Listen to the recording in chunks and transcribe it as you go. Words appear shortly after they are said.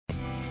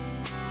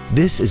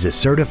This is a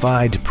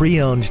certified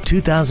pre-owned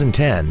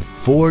 2010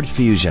 Ford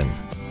Fusion.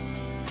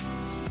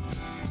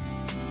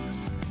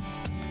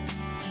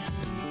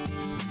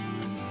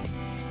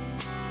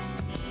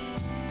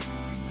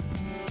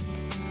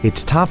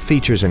 Its top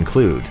features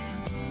include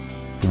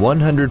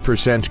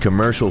 100%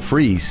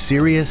 commercial-free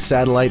Sirius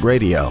satellite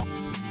radio,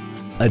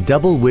 a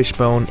double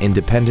wishbone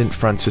independent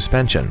front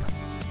suspension,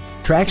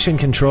 traction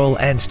control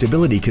and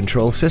stability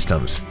control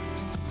systems,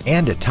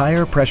 and a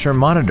tire pressure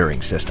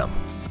monitoring system.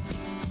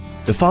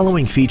 The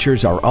following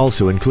features are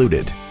also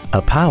included: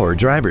 a power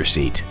driver's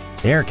seat,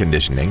 air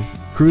conditioning,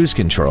 cruise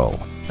control,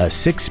 a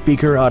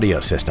 6-speaker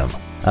audio system,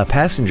 a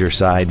passenger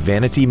side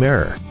vanity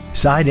mirror,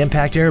 side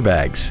impact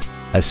airbags,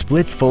 a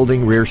split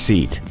folding rear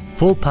seat,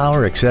 full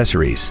power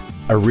accessories,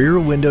 a rear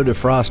window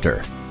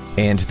defroster,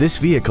 and this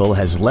vehicle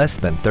has less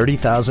than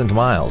 30,000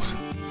 miles.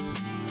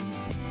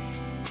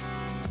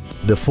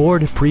 The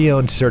Ford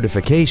Pre-Owned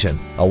Certification,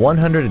 a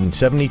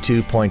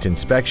 172-point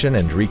inspection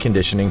and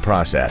reconditioning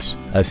process,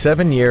 a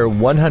 7-year,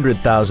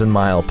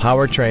 100,000-mile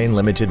powertrain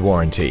limited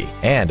warranty,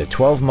 and a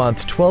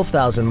 12-month,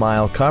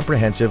 12,000-mile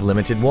comprehensive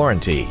limited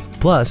warranty,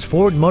 plus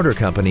Ford Motor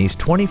Company's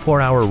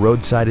 24-hour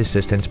roadside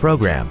assistance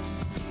program.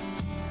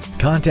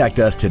 Contact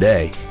us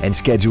today and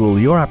schedule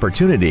your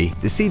opportunity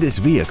to see this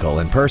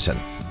vehicle in person.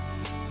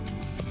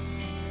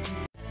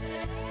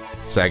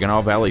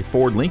 Saginaw Valley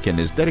Ford Lincoln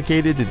is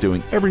dedicated to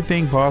doing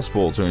everything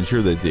possible to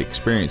ensure that the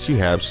experience you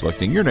have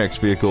selecting your next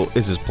vehicle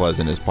is as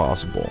pleasant as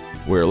possible.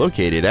 We're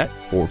located at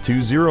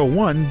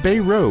 4201 Bay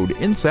Road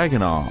in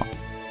Saginaw.